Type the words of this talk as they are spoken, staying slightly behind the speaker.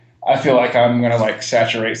feel like I'm going to like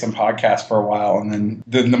saturate some podcasts for a while, and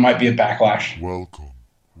then there might be a backlash. Welcome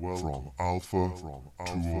from Alpha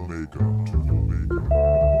to Omega.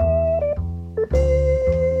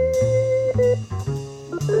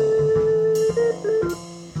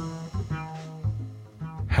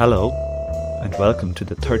 Hello, and welcome to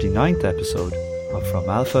the 39th episode of From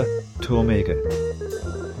Alpha to Omega.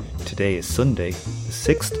 Today is Sunday, the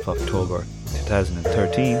 6th of October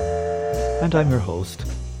 2013, and I'm your host,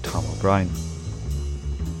 Tom O'Brien.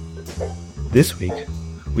 This week,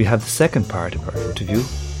 we have the second part of our interview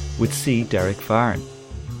with C. Derek Farn.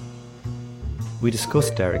 We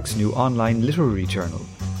discussed Derek's new online literary journal,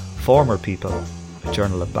 Former People, a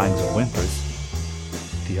journal of bangs and whimpers,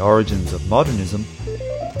 the origins of modernism,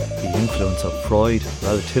 the influence of Freud,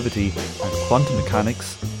 relativity and quantum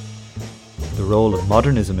mechanics, the role of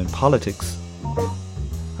modernism in politics,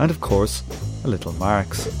 and of course, a little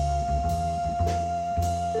Marx.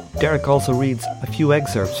 Derek also reads a few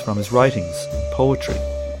excerpts from his writings, poetry.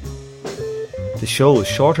 The show is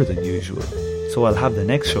shorter than usual, so I'll have the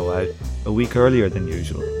next show out a week earlier than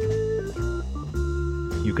usual.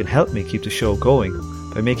 You can help me keep the show going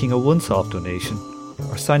by making a once-off donation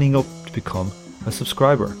or signing up to become a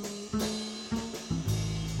subscriber. We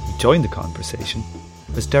join the conversation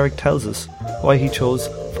as Derek tells us why he chose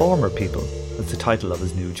Former People as the title of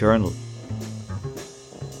his new journal.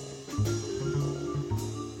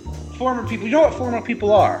 Former people, you know what former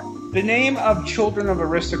people are? The name of children of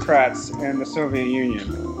aristocrats in the Soviet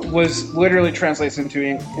Union was literally translates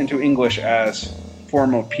into English as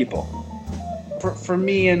former people. For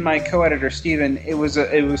me and my co-editor Stephen, it was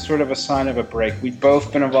sort of a sign of a break. We'd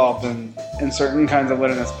both been involved in certain kinds of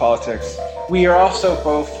Leninist politics. We are also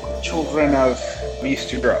both children of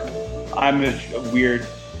East Europe. I'm a weird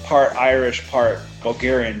part Irish, part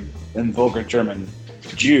Bulgarian, and vulgar German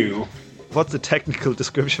Jew. What's the technical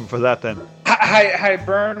description for that then?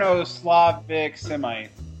 Hiberno-Slavic Semite,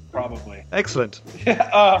 probably. Excellent.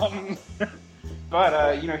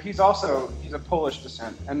 But he's a Polish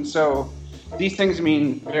descent, and so these things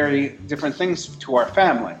mean very different things to our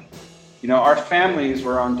family. Our families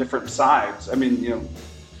were on different sides. I mean,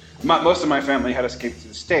 most of my family had escaped to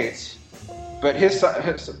the States, but his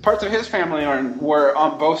parts of his family were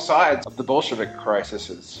on both sides of the Bolshevik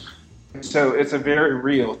crises. So it's a very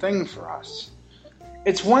real thing for us.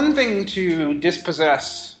 It's one thing to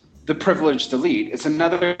dispossess the privileged elite. It's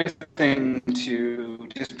another thing to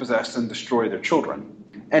dispossess and destroy their children.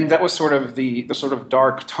 And that was sort of the sort of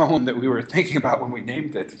dark tone that we were thinking about when we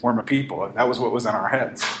named it Former People. And that was what was in our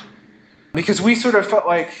heads. Because we sort of felt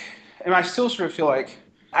like, and I still sort of feel like,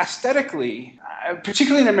 aesthetically,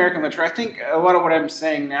 particularly in American literature, I think a lot of what I'm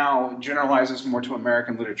saying now generalizes more to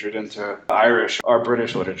American literature than to Irish or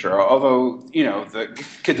British literature. Although, the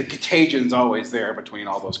contagion's always there between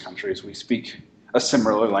all those countries. We speak a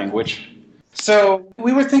similar language. So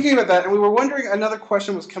we were thinking about that, and we were wondering, another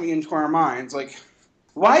question was coming into our minds, like,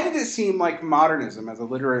 why did it seem like modernism as a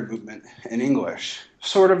literary movement in English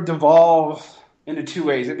sort of devolved into two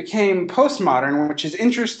ways? It became postmodern, which is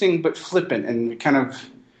interesting but flippant and kind of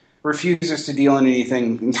refuses to deal in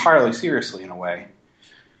anything entirely seriously in a way.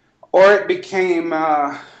 Or it became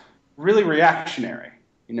really reactionary.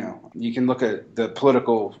 You can look at the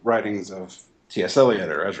political writings of T.S. Eliot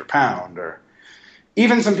or Ezra Pound, or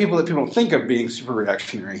even some people that people don't think of being super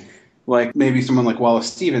reactionary, like maybe someone like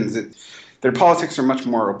Wallace Stevens, that their politics are much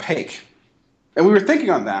more opaque. And we were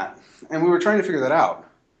thinking on that, and we were trying to figure that out.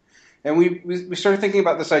 And we started thinking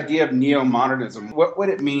about this idea of neo-modernism. What would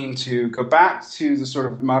it mean to go back to the sort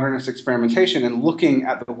of modernist experimentation and looking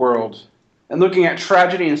at the world and looking at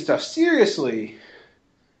tragedy and stuff seriously,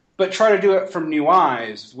 but try to do it from new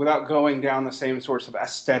eyes without going down the same sorts of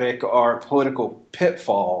aesthetic or political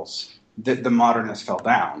pitfalls that the modernists fell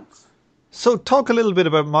down? So talk a little bit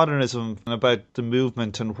about modernism and about the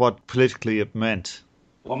movement and what politically it meant.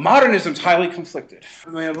 Well, modernism's highly conflicted.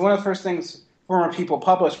 One of the first things Former People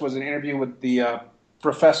published was an interview with the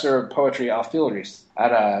professor of poetry, Al Fields,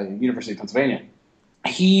 at University of Pennsylvania.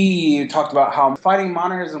 He talked about how fighting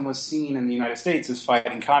modernism was seen in the United States as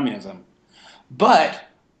fighting communism. But,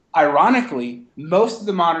 ironically, most of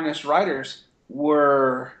the modernist writers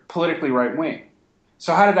were politically right-wing.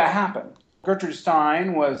 So how did that happen? Gertrude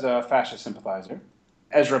Stein was a fascist sympathizer.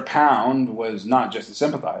 Ezra Pound was not just a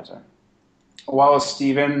sympathizer. Wallace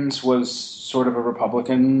Stevens was sort of a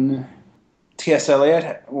Republican. T.S.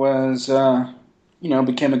 Eliot was,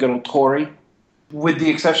 became a good old Tory. With the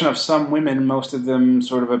exception of some women, most of them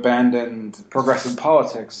sort of abandoned progressive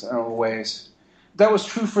politics in ways. That was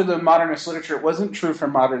true for the modernist literature. It wasn't true for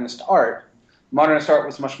modernist art. Modernist art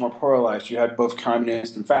was much more polarized. You had both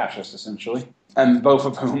communist and fascist, essentially. and both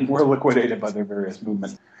of whom were liquidated by their various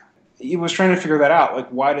movements. He was trying to figure that out. Like,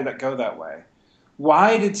 why did that go that way?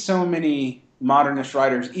 Why did so many modernist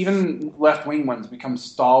writers, even left-wing ones, become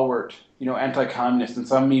stalwart, anti-communist, and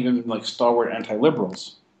some even like stalwart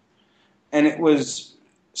anti-liberals? And it was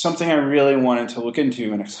something I really wanted to look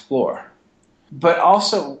into and explore. But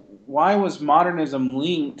also, why was modernism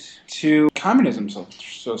linked to communism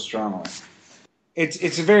so strongly?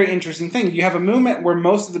 It's a very interesting thing. You have a movement where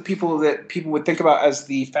most of the people that people would think about as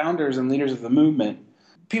the founders and leaders of the movement,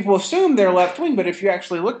 people assume they're left-wing, but if you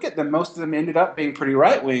actually look at them, most of them ended up being pretty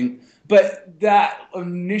right-wing. But that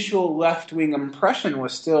initial left-wing impression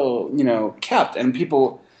was still, kept. And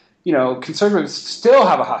people, conservatives still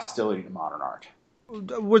have a hostility to modern art.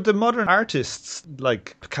 Were the modern artists,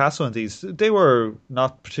 like Picasso and these, they were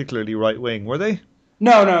not particularly right-wing, were they?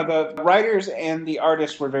 No, the writers and the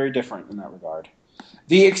artists were very different in that regard.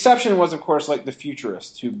 The exception was, of course, like the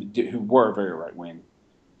futurists, who were very right-wing.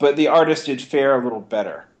 But the artists did fare a little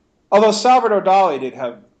better. Although Salvador Dali did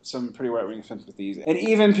have some pretty right-wing sympathies. And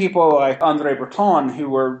even people like André Breton, who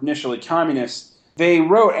were initially communists, they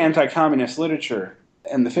wrote anti-communist literature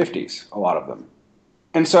in the 50s, a lot of them.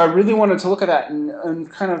 And so I really wanted to look at that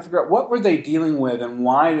and kind of figure out what were they dealing with and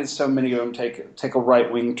why did so many of them take a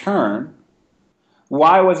right-wing turn?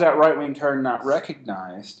 Why was that right-wing turn not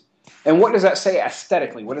recognized? And what does that say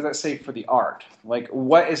aesthetically? What does that say for the art? Like,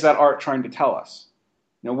 what is that art trying to tell us?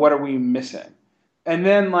 What are we missing? And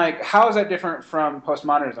then, how is that different from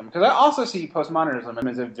postmodernism? Because I also see postmodernism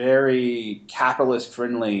as a very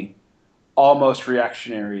capitalist-friendly, almost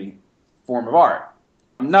reactionary form of art.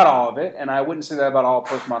 Not all of it, and I wouldn't say that about all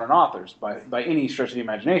postmodern authors by any stretch of the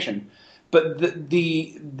imagination. But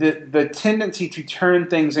the tendency to turn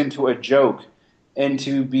things into a joke and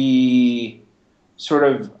to be sort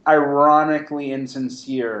of ironically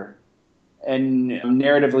insincere and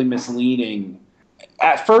narratively misleading.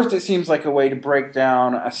 At first, it seems like a way to break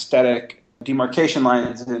down aesthetic demarcation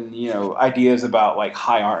lines and, ideas about like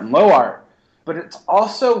high art and low art. But it's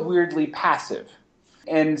also weirdly passive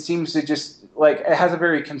and seems to just it has a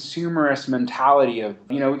very consumerist mentality of,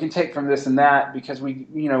 we can take from this and that because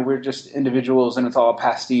we're just individuals and it's all a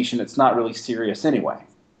pastiche and it's not really serious anyway.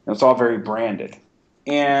 It's all very branded.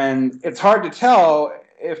 And it's hard to tell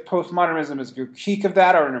if postmodernism is a critique of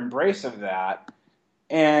that or an embrace of that.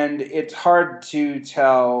 And it's hard to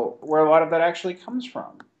tell where a lot of that actually comes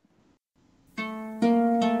from.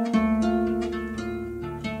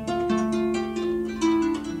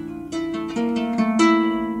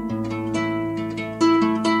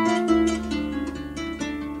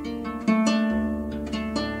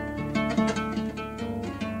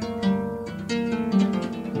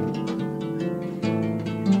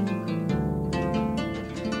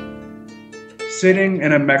 Sitting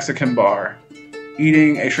in a Mexican bar,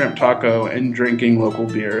 eating a shrimp taco and drinking local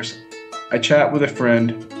beers, I chat with a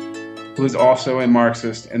friend who is also a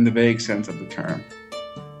Marxist in the vague sense of the term.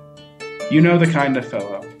 You know the kind of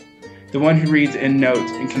fellow, the one who reads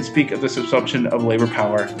endnotes and can speak of the subsumption of labor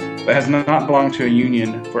power, but has not belonged to a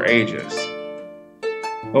union for ages.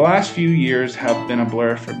 The last few years have been a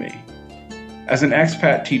blur for me. As an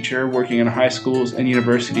expat teacher working in high schools and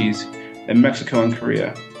universities in Mexico and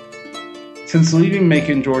Korea, since leaving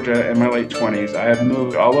Macon, Georgia in my late 20s, I have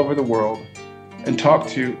moved all over the world and talked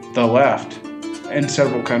to the left in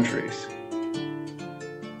several countries.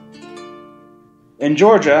 In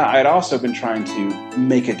Georgia, I had also been trying to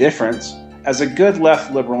make a difference as a good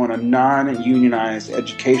left liberal in a non-unionized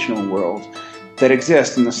educational world that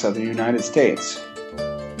exists in the southern United States.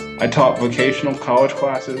 I taught vocational college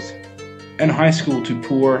classes and high school to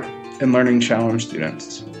poor and learning challenged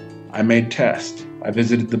students. I made tests. I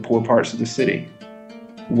visited the poor parts of the city,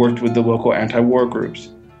 worked with the local anti-war groups,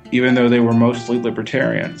 even though they were mostly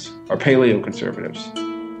libertarians or paleo-conservatives.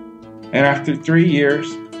 And after 3 years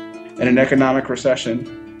and an economic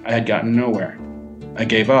recession, I had gotten nowhere. I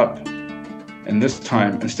gave up, and this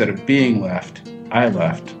time, instead of being left, I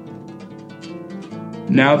left.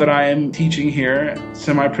 Now that I am teaching here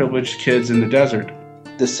semi-privileged kids in the desert,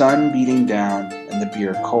 the sun beating down and the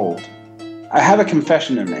beer cold, I have a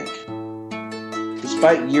confession to make.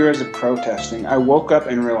 Despite years of protesting, I woke up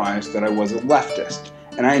and realized that I was a leftist,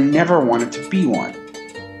 and I never wanted to be one.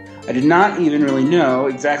 I did not even really know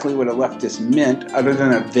exactly what a leftist meant, other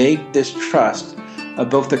than a vague distrust of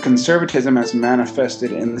both the conservatism as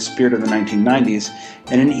manifested in the spirit of the 1990s,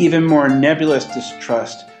 and an even more nebulous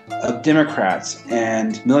distrust of Democrats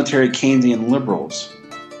and military Keynesian liberals.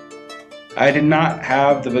 I did not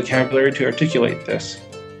have the vocabulary to articulate this.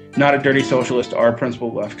 Not a dirty socialist or a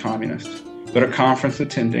principled left communist. but a conference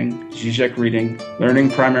attending, Zizek reading,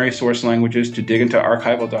 learning primary source languages to dig into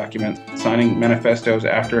archival documents, signing manifestos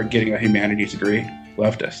after getting a humanities degree,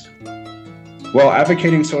 leftist. While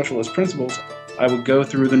advocating socialist principles, I would go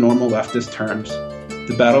through the normal leftist terms: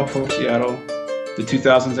 the battle for Seattle, the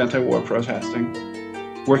 2000s anti-war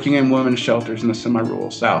protesting, working in women's shelters in the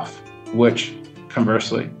semi-rural South, which,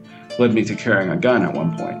 conversely, led me to carrying a gun at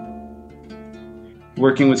one point,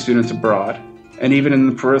 working with students abroad, and even in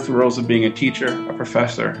the peripherals of being a teacher, a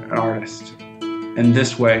professor, an artist. In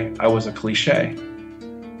this way, I was a cliché.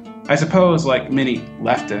 I suppose, like many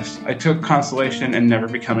leftists, I took consolation in never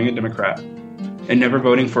becoming a Democrat and never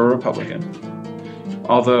voting for a Republican,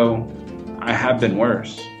 although I have been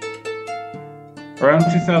worse.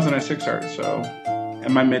 Around 2006 or so,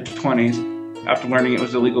 in my mid-20s, after learning it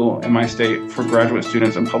was illegal in my state for graduate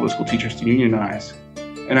students and public school teachers to unionize,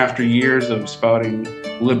 and after years of spouting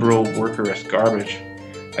liberal workerist garbage,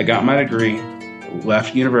 I got my degree,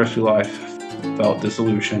 left university life, felt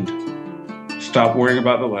disillusioned, stopped worrying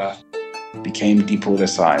about the left, became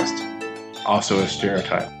depoliticized, also a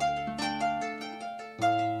stereotype.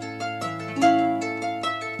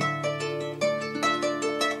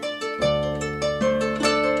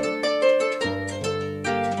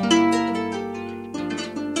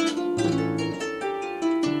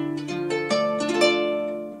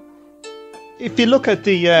 If you look at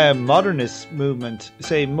the modernist movement,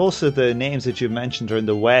 say most of the names that you mentioned are in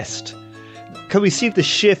the West, can we see the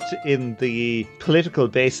shift in the political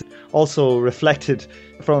base also reflected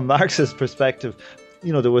from a Marxist perspective?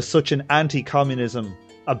 You know, there was such an anti-communism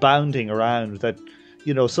abounding around that,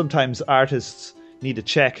 you know, sometimes artists need a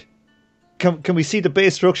check. Can we see the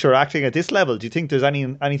base structure acting at this level? Do you think there's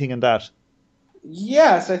anything in that?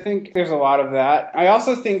 Yes, I think there's a lot of that. I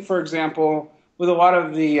also think, for example, with a lot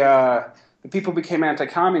of the people who became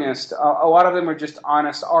anti-communist, a lot of them were just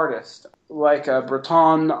honest artists, like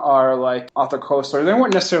Breton or like Arthur Koestler. They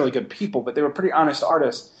weren't necessarily good people, but they were pretty honest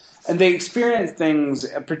artists. And they experienced things,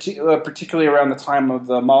 particularly around the time of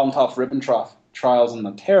the Molotov-Ribbentrop trials and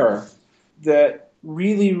the terror, that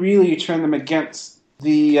really, really turned them against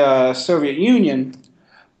the Soviet Union.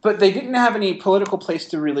 But they didn't have any political place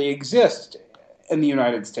to really exist in the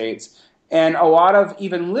United States. And a lot of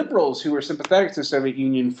even liberals who were sympathetic to the Soviet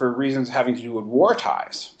Union for reasons having to do with war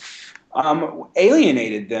ties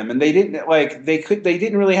alienated them, and they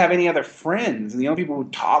didn't really have any other friends. And the only people who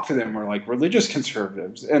talked to them were like religious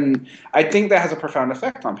conservatives. And I think that has a profound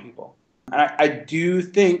effect on people. And I do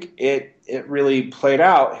think it really played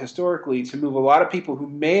out historically to move a lot of people who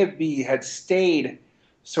had stayed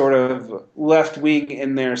sort of left wing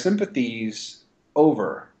in their sympathies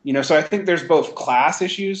over. You know, so I think there's both class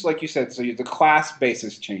issues, like you said, so the class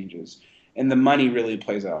basis changes and the money really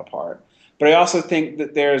plays out a part. But I also think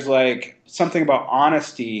that there's like something about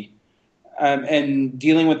honesty and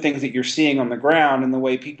dealing with things that you're seeing on the ground and the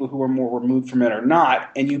way people who are more removed from it are not,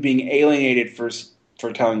 and you being alienated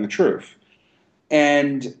for telling the truth.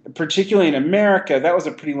 And particularly in America, that was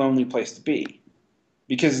a pretty lonely place to be.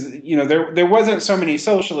 Because, you know, there wasn't so many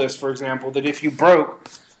socialists, for example, that if you broke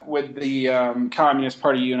with the Communist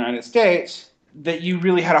Party of the United States, that you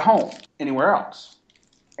really had a home anywhere else.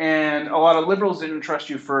 And a lot of liberals didn't trust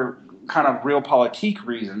you for kind of realpolitik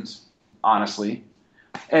reasons, honestly.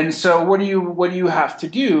 And so what do you have to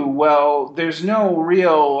do? Well, there's no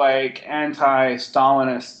real like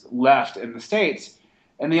anti-Stalinist left in the States.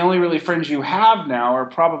 And the only really friends you have now are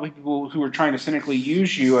probably people who are trying to cynically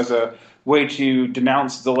use you as a way to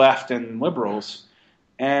denounce the left and liberals.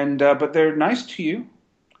 And but they're nice to you.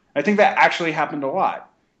 I think that actually happened a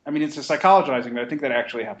lot. I mean, it's a psychologizing, but I think that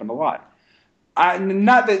actually happened a lot.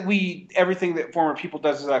 Not that everything that former people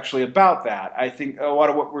does is actually about that. I think a lot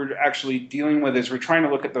of what we're actually dealing with is we're trying to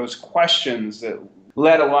look at those questions that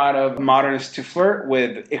led a lot of modernists to flirt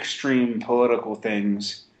with extreme political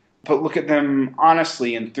things, but look at them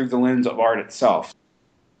honestly and through the lens of art itself.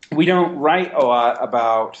 We don't write a lot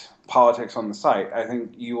about politics on the site. I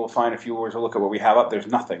think you will find if you were to look at what we have up, there's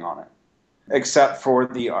nothing on it, except for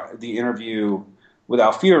the interview with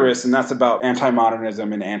Alfieri, and that's about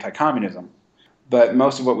anti-modernism and anti-communism. But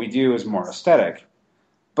most of what we do is more aesthetic.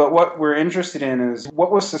 But what we're interested in is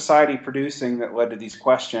what was society producing that led to these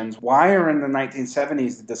questions? Why are in the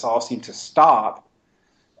 1970s did this all seem to stop?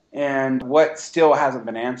 And what still hasn't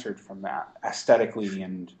been answered from that, aesthetically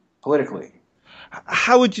and politically?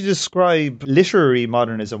 How would you describe literary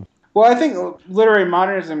modernism? Well, I think literary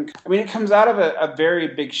modernism, it comes out of a very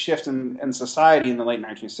big shift in society in the late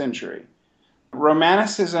 19th century.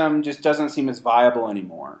 Romanticism just doesn't seem as viable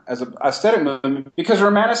anymore as an aesthetic movement because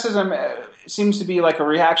Romanticism seems to be like a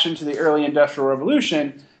reaction to the early Industrial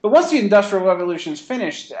Revolution, But once the Industrial Revolution's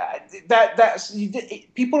finished,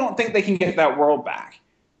 people don't think they can get that world back.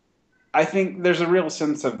 I think there's a real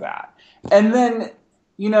sense of that. And then,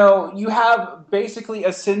 you have basically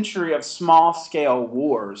a century of small-scale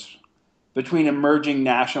wars between emerging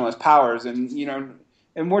nationalist powers. And,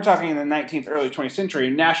 and we're talking in the 19th, early 20th century,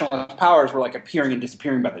 nationalist powers were like appearing and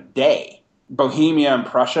disappearing by the day. Bohemia and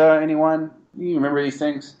Prussia, anyone? You remember these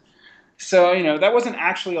things? So, that wasn't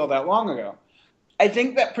actually all that long ago. I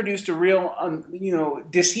think that produced a real,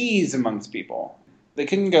 dis-ease amongst people. They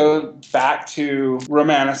couldn't go back to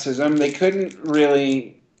Romanticism. They couldn't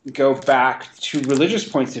really go back to religious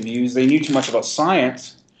points of views. They knew too much about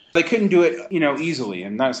science. They couldn't do it, easily.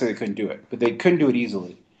 And not to say they couldn't do it, but they couldn't do it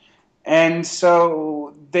easily. And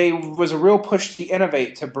so there was a real push to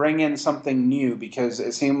innovate, to bring in something new, because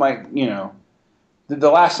it seemed like,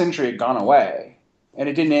 the last century had gone away, and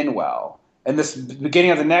it didn't end well. And this beginning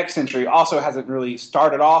of the next century also hasn't really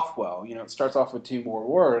started off well. It starts off with 2 world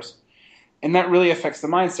wars, and that really affects the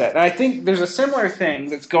mindset. And I think there's a similar thing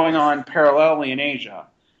that's going on parallelly in Asia,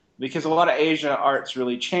 because a lot of Asia art's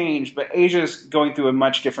really changed, but Asia's going through a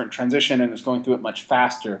much different transition, and it's going through it much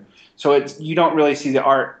faster. So you don't really see the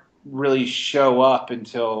art really show up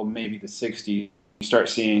until maybe the 60s. You start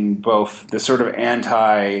seeing both the sort of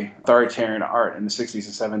anti-authoritarian art in the 60s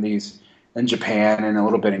and 70s in Japan, and a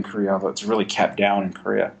little bit in Korea, although it's really kept down in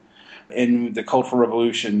Korea. In the Cultural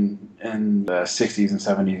Revolution in the 60s and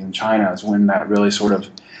 70s in China is when that really sort of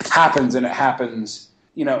happens, and it happens,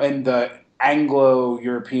 in the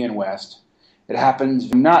Anglo-European West. It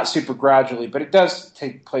happens not super gradually, but it does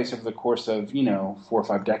take place over the course of, 4 or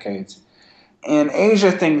 5 decades. In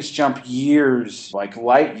Asia, things jump years, like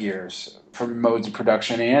light years, from modes of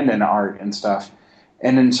production and in art and stuff,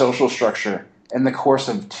 and in social structure, in the course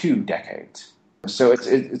of 2 decades. So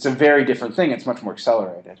it's a very different thing. It's much more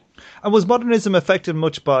accelerated. And was modernism affected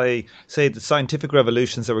much by, say, the scientific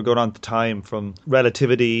revolutions that were going on at the time, from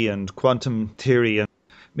relativity and quantum theory, and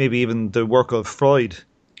maybe even the work of Freud?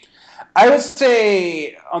 I would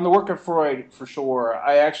say on the work of Freud, for sure.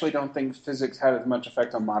 I actually don't think physics had as much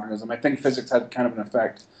effect on modernism. I think physics had kind of an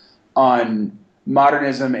effect on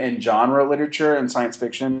modernism in genre literature and science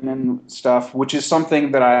fiction and stuff, which is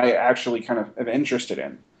something that I actually kind of am interested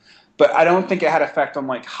in. But I don't think it had effect on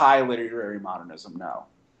like high literary modernism, no.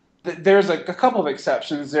 There's a couple of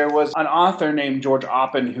exceptions. There was an author named George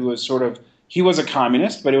Oppen who was he was a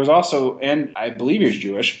communist, but he was also, and I believe he was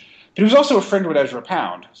Jewish, but he was also a friend with Ezra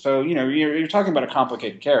Pound. So, you're talking about a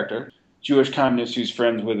complicated character. Jewish communist who's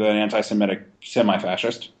friends with an anti-Semitic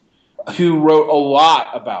semi-fascist who wrote a lot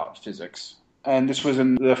about physics. And this was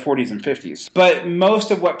in the 40s and 50s. But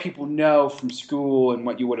most of what people know from school and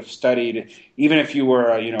what you would have studied, even if you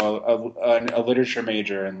were, a literature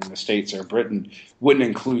major in the States or Britain, wouldn't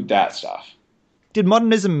include that stuff. Did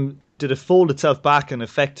it fold itself back and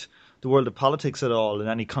affect the world of politics at all in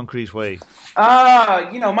any concrete way?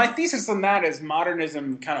 My thesis on that is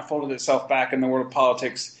modernism kind of folded itself back in the world of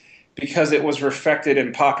politics because it was reflected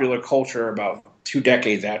in popular culture about 2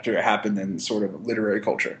 decades after it happened in sort of literary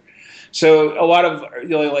culture. So a lot of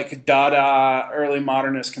like Dada, early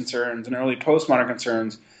modernist concerns and early postmodern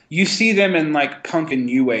concerns, you see them in like punk and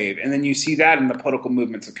new wave, and then you see that in the political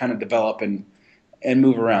movements that kind of develop and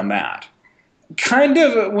move around that. Kind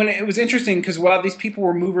of when it was interesting because while these people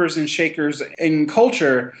were movers and shakers in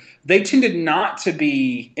culture, they tended not to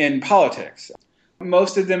be in politics.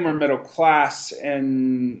 Most of them were middle class,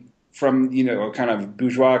 and from kind of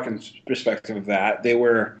bourgeois perspective of that, they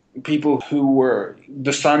were people who were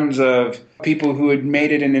the sons of people who had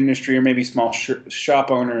made it in industry or maybe small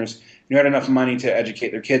shop owners who had enough money to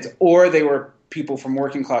educate their kids, or they were people from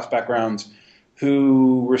working class backgrounds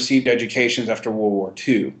who received educations after World War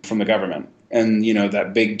II from the government. And,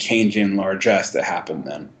 that big Keynesian largesse that happened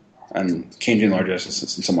then. And Keynesian largesse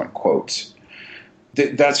is in somewhat quotes.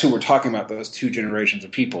 That's who we're talking about, those 2 generations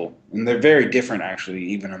of people. And they're very different, actually,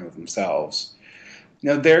 even among themselves.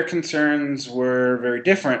 Their concerns were very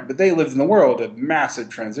different, but they lived in the world of massive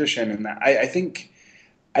transition. And I think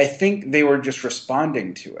they were just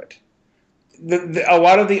responding to it. A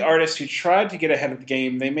lot of the artists who tried to get ahead of the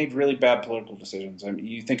game, they made really bad political decisions. I mean,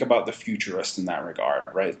 you think about the futurists in that regard,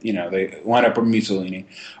 right? They line up with Mussolini.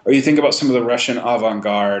 Or you think about some of the Russian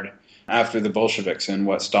avant-garde after the Bolsheviks and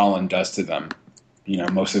what Stalin does to them.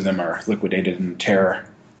 Most of them are liquidated in terror.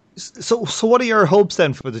 So what are your hopes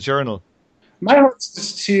then for the journal? My hopes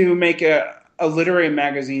is to make a literary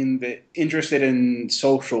magazine that interested in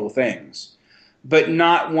social things, but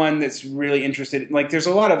not one that's really interested. Like, there's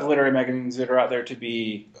a lot of literary magazines that are out there to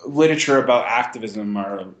be literature about activism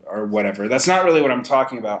or whatever. That's not really what I'm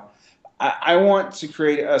talking about. I want to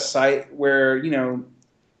create a site where,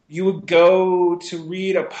 you would go to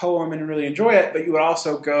read a poem and really enjoy it, but you would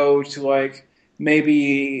also go to like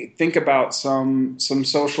maybe think about some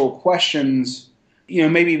social questions,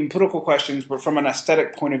 maybe even political questions, but from an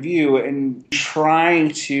aesthetic point of view, and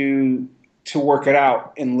trying to work it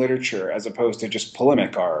out in literature as opposed to just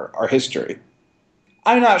polemic our history.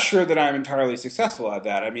 I'm not sure that I'm entirely successful at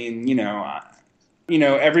that. I mean,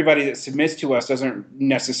 everybody that submits to us doesn't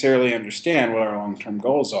necessarily understand what our long-term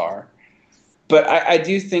goals are. But I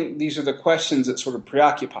do think these are the questions that sort of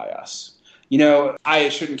preoccupy us. I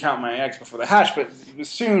shouldn't count my eggs before the hatch, but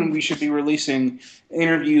soon we should be releasing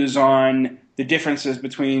interviews on the differences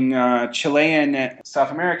between Chilean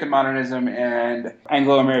South American modernism and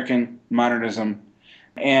Anglo-American modernism,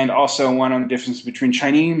 and also one on the difference between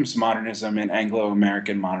Chinese modernism and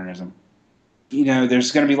Anglo-American modernism.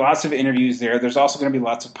 There's going to be lots of interviews there. There's also going to be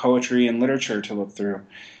lots of poetry and literature to look through.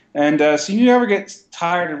 And so you ever get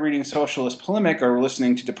tired of reading socialist polemic or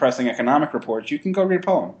listening to depressing economic reports, you can go read a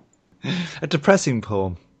poem. A depressing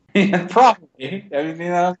poem. Yeah, probably. I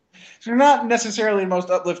mean, you're not necessarily the most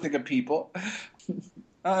uplifting of people.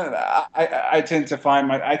 I tend to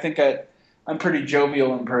find I think I'm pretty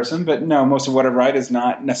jovial in person, but no, most of what I write is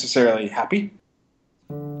not necessarily happy.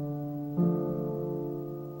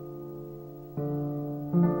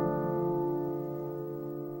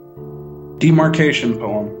 Demarcation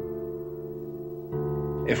poem.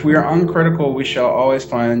 If we are uncritical, we shall always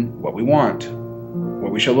find what we want,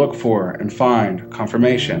 what we shall look for and find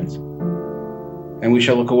confirmations, and we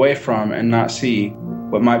shall look away from and not see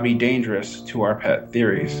what might be dangerous to our pet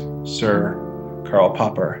theories. Sir Karl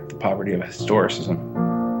Popper, The Poverty of Historicism.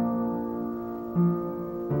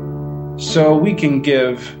 So we can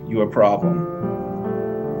give you a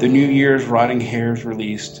problem. The New Year's rotting hairs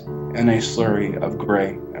released in a slurry of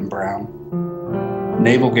gray and brown.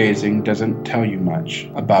 Navel gazing doesn't tell you much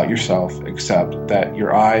about yourself except that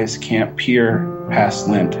your eyes can't peer past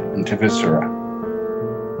lint into viscera.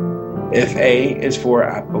 If A is for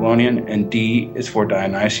Apollonian and D is for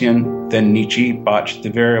Dionysian, then Nietzsche botched the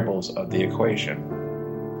variables of the equation.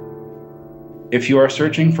 If you are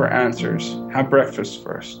searching for answers, have breakfast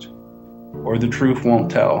first, or the truth won't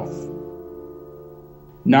tell.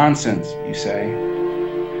 Nonsense, you say.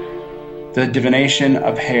 The divination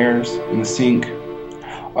of hairs in the sink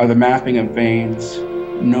are the mapping of veins,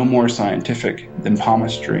 no more scientific than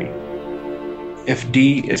palmistry. If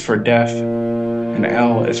D is for death and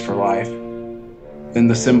L is for life, then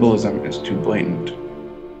the symbolism is too blatant.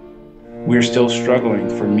 We're still struggling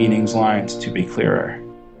for meaning's lines to be clearer,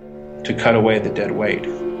 to cut away the dead weight,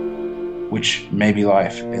 which may be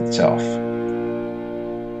life itself.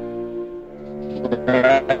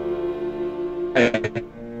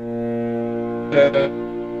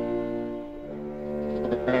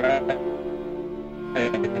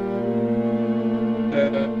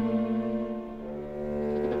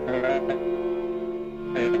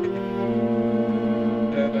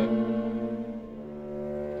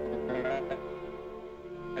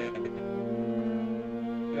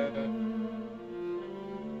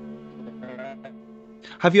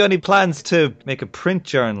 Have you any plans to make a print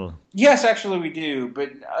journal? Yes, actually we do,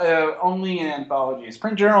 but only in anthologies.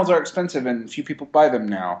 Print journals are expensive and few people buy them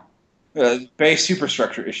now. Base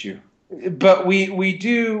superstructure issue. But we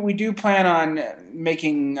do plan on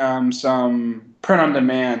making some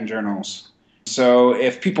print-on-demand journals. So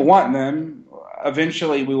if people want them,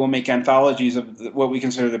 eventually we will make anthologies of what we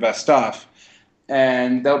consider the best stuff.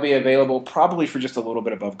 And they'll be available probably for just a little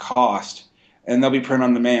bit above cost. And they'll be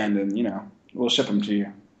print-on-demand, and, we'll ship them to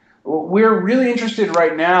you. We're really interested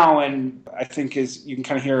right now, and I think as you can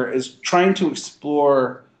kind of hear, is trying to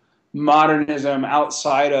explore modernism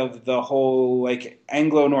outside of the whole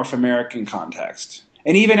Anglo-North American context,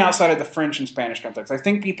 and even outside of the French and Spanish context. I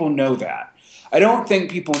think people know that. I don't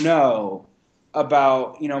think people know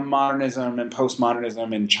about modernism and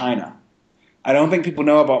postmodernism in China. I don't think people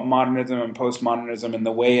know about modernism and postmodernism and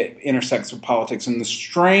the way it intersects with politics and the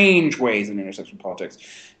strange ways it intersects with politics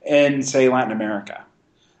in, say, Latin America.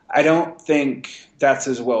 I don't think that's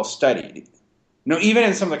as well studied. Even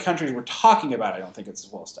in some of the countries we're talking about, I don't think it's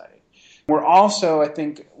as well studied. We're also, I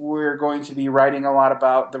think, we're going to be writing a lot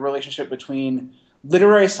about the relationship between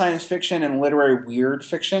literary science fiction and literary weird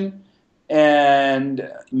fiction and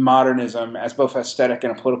modernism as both aesthetic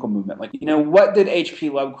and a political movement. What did H.P.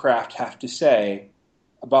 Lovecraft have to say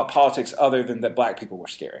about politics other than that black people were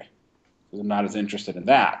scary? Because I'm not as interested in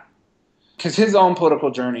that. Because his own political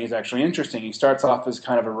journey is actually interesting. He starts off as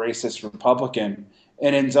kind of a racist Republican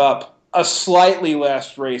and ends up a slightly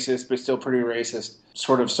less racist, but still pretty racist,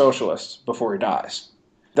 sort of socialist before he dies.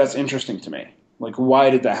 That's interesting to me. Why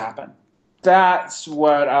did that happen? that's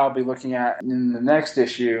what I'll be looking at in the next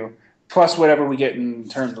issue, plus whatever we get in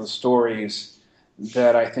terms of stories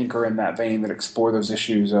that I think are in that vein that explore those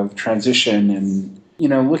issues of transition and, you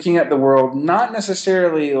know, looking at the world not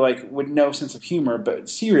necessarily like with no sense of humor, but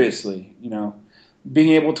seriously, you know, being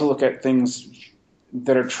able to look at things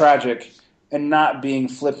that are tragic and not being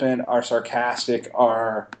flippant or sarcastic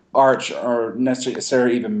or arch or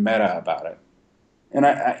necessarily even meta about it. And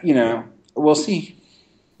I you know, we'll see.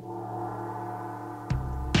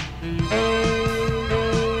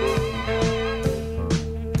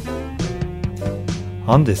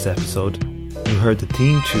 On this episode, you heard the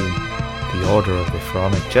theme tune, The Order of the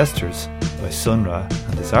Pharaonic Jesters, by Sun Ra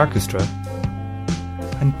and his orchestra,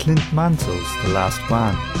 and Clint Mansell's The Last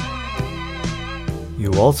Man.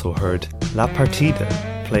 You also heard La Partida,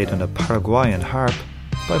 played on a Paraguayan harp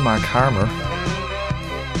by Mark Harmer,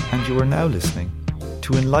 and you are now listening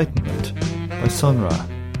to Enlightenment by Sun Ra.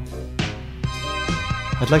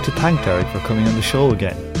 I'd like to thank Derek for coming on the show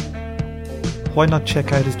again. Why not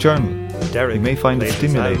check out his journal? Derek, you may find it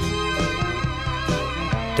stimulating.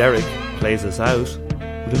 Derek plays us out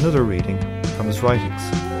with another reading from his writings.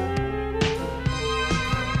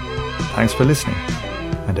 Thanks for listening,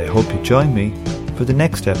 and I hope you join me for the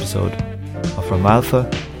next episode of From Alpha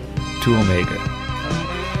to Omega.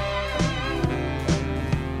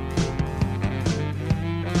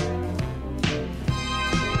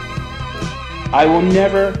 I will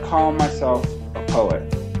never call myself a poet,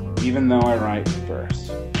 even though I write verse.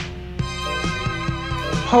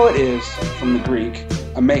 Poet is, from the Greek,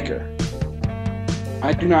 a maker.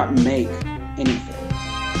 I do not make anything.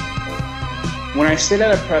 When I sit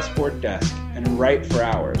at a pressboard desk and write for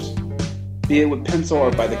hours, be it with pencil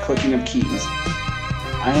or by the clicking of keys,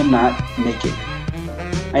 I am not making.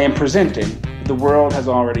 I am presenting what the world has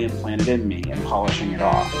already implanted in me and polishing it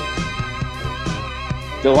off.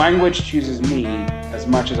 The language chooses me as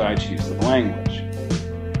much as I choose the language.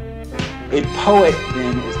 A poet,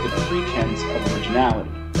 then, is the pretense of originality.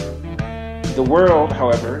 The world,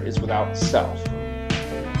 however, is without self.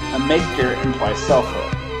 A maker implies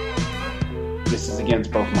selfhood. This is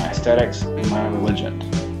against both my aesthetics and my religion.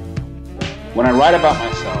 When I write about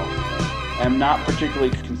myself, I am not particularly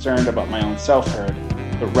concerned about my own selfhood,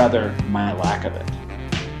 but rather my lack of it.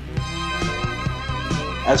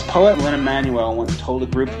 As poet Lynn Emanuel once told a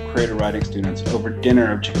group of creative writing students over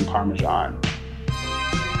dinner of chicken parmesan,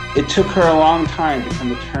 it took her a long time to come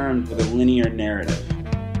to terms with a linear narrative.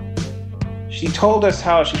 She told us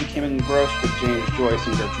how she became engrossed with James Joyce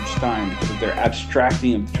and Gertrude Stein because of their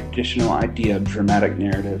abstracting of the traditional idea of dramatic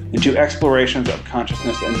narrative into explorations of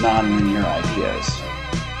consciousness and non-linear ideas.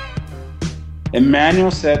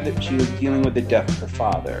 Emanuel said that she was dealing with the death of her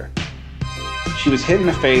father. She was hit in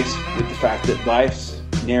the face with the fact that life's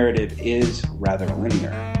narrative is rather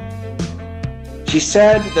linear. She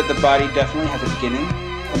said that the body definitely has a beginning,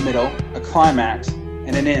 a middle, a climax,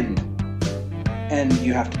 and an end, and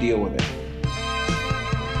you have to deal with it.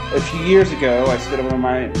 A few years ago, I stood over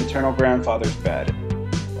my maternal grandfather's bed.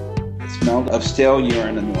 It smelled of stale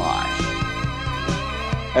urine and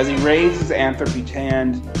lye. As he raised his anthropy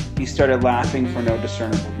hand, he started laughing for no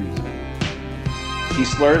discernible reason. He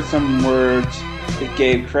slurred some words that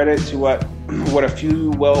gave credit to what a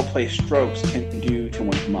few well-placed strokes can do to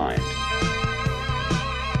one's mind.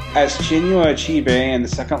 As Chinua Achebe and the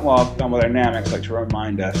second law of thermodynamics like to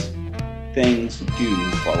remind us, things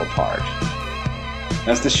do fall apart.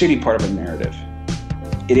 That's the shitty part of a narrative.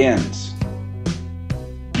 It ends.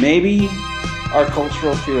 Maybe our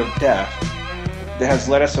cultural fear of death that has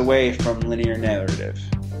led us away from linear narrative.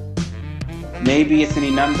 Maybe it's any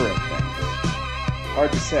number of things.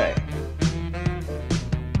 Hard to say.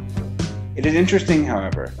 It is interesting,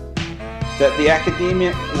 however, that the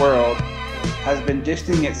academic world has been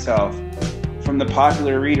distancing itself from the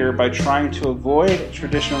popular reader by trying to avoid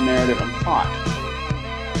traditional narrative and plot.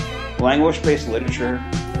 Language-based literature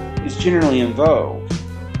is generally in vogue,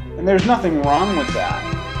 and there's nothing wrong with that,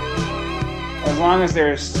 as long as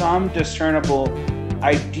there is some discernible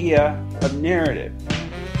idea of narrative.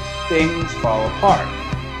 Things fall apart,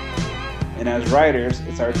 and as writers,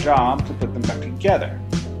 it's our job to put them back together.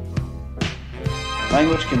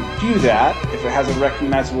 Language can do that if it has a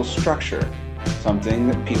recognizable structure, something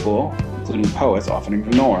that people, including poets, often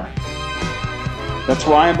ignore. That's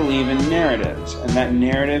why I believe in narratives, and that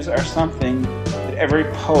narratives are something that every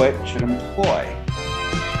poet should employ.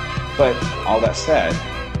 But all that said,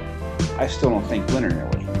 I still don't think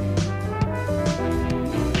linearly.